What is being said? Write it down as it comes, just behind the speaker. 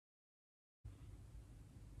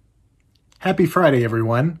Happy Friday,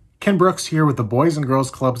 everyone. Ken Brooks here with the Boys and Girls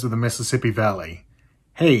Clubs of the Mississippi Valley.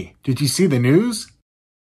 Hey, did you see the news?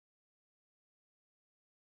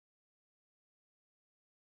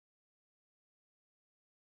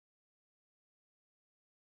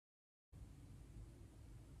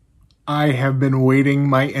 I have been waiting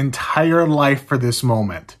my entire life for this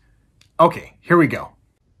moment. Okay, here we go.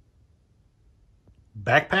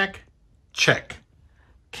 Backpack? Check.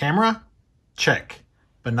 Camera? Check.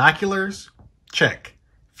 Binoculars? Check.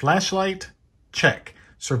 Flashlight? Check.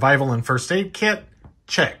 Survival and first aid kit?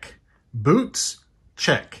 Check. Boots?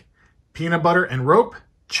 Check. Peanut butter and rope?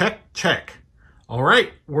 Check, check. All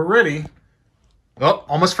right, we're ready. Oh,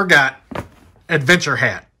 almost forgot. Adventure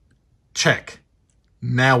hat? Check.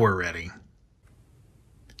 Now we're ready.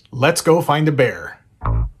 Let's go find a bear.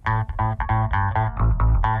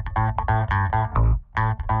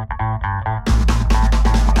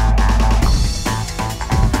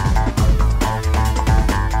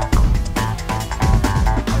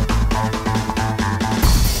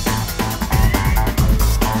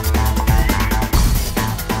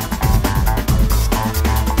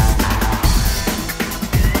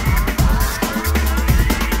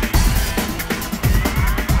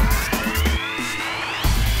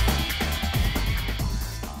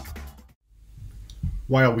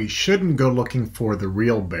 While we shouldn't go looking for the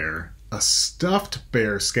real bear, a stuffed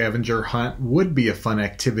bear scavenger hunt would be a fun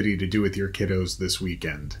activity to do with your kiddos this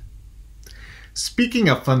weekend. Speaking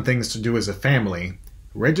of fun things to do as a family,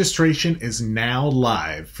 registration is now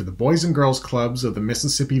live for the Boys and Girls Clubs of the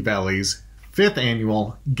Mississippi Valley's 5th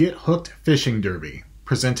annual Get Hooked Fishing Derby,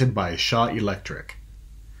 presented by Shaw Electric.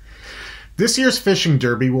 This year's fishing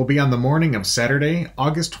derby will be on the morning of Saturday,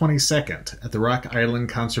 August 22nd at the Rock Island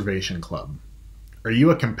Conservation Club. Are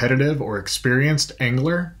you a competitive or experienced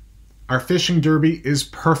angler? Our fishing derby is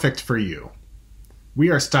perfect for you.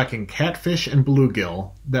 We are stocking catfish and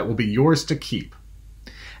bluegill that will be yours to keep.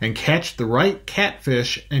 And catch the right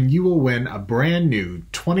catfish and you will win a brand new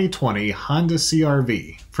 2020 Honda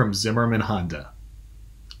CR-V from Zimmerman Honda.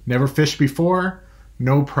 Never fished before?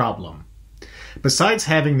 No problem. Besides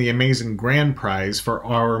having the amazing grand prize for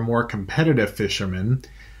our more competitive fishermen,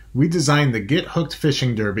 we designed the Get Hooked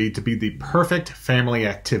Fishing Derby to be the perfect family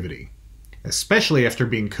activity, especially after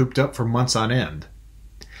being cooped up for months on end.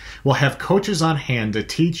 We'll have coaches on hand to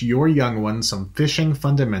teach your young ones some fishing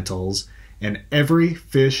fundamentals, and every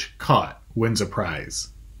fish caught wins a prize.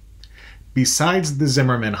 Besides the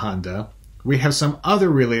Zimmerman Honda, we have some other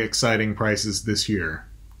really exciting prizes this year.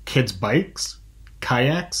 Kids' bikes,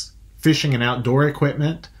 kayaks, fishing and outdoor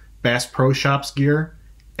equipment, Bass Pro Shops gear.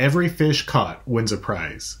 Every fish caught wins a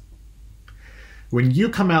prize. When you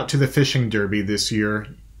come out to the fishing derby this year,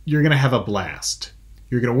 you're going to have a blast.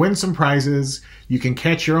 You're going to win some prizes, you can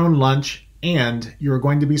catch your own lunch, and you're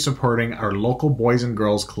going to be supporting our local Boys and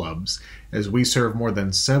Girls Clubs as we serve more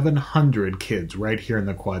than 700 kids right here in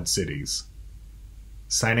the Quad Cities.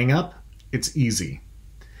 Signing up? It's easy.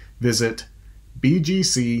 Visit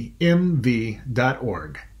BGCMV.org.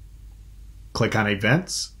 Click on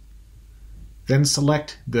Events, then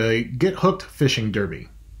select the Get Hooked Fishing Derby.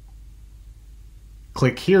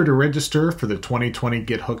 Click here to register for the 2020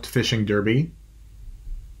 Get Hooked Fishing Derby.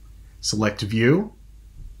 Select View.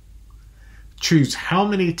 Choose how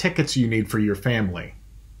many tickets you need for your family.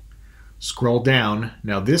 Scroll down.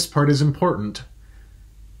 Now this part is important.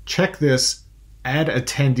 Check this Add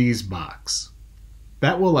Attendees box.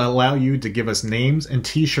 That will allow you to give us names and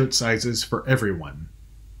t-shirt sizes for everyone.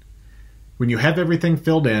 When you have everything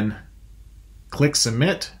filled in, click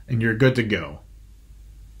Submit and you're good to go.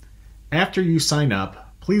 After you sign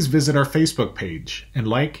up, please visit our Facebook page and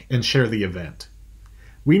like and share the event.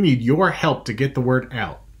 We need your help to get the word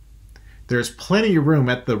out. There's plenty of room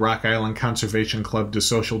at the Rock Island Conservation Club to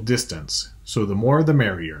social distance, so the more the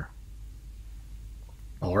merrier.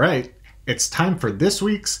 Alright, it's time for this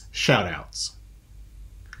week's shoutouts.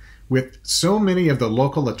 With so many of the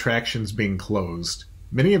local attractions being closed,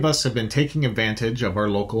 many of us have been taking advantage of our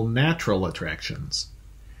local natural attractions.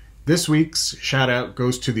 This week's shout-out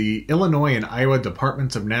goes to the Illinois and Iowa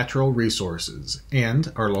Departments of Natural Resources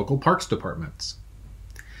and our local parks departments.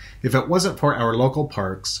 If it wasn't for our local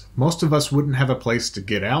parks, most of us wouldn't have a place to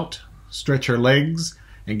get out, stretch our legs,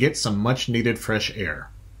 and get some much-needed fresh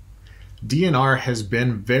air. DNR has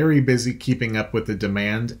been very busy keeping up with the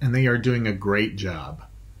demand, and they are doing a great job.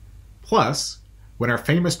 Plus, when our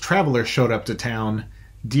famous traveler showed up to town,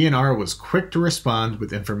 DNR was quick to respond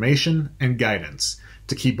with information and guidance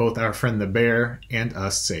to keep both our friend the bear and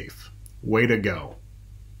us safe. Way to go.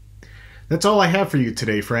 That's all I have for you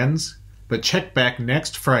today, friends, but check back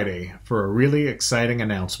next Friday for a really exciting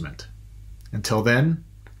announcement. Until then,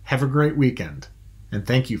 Have a great weekend, and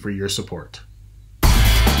thank you for your support.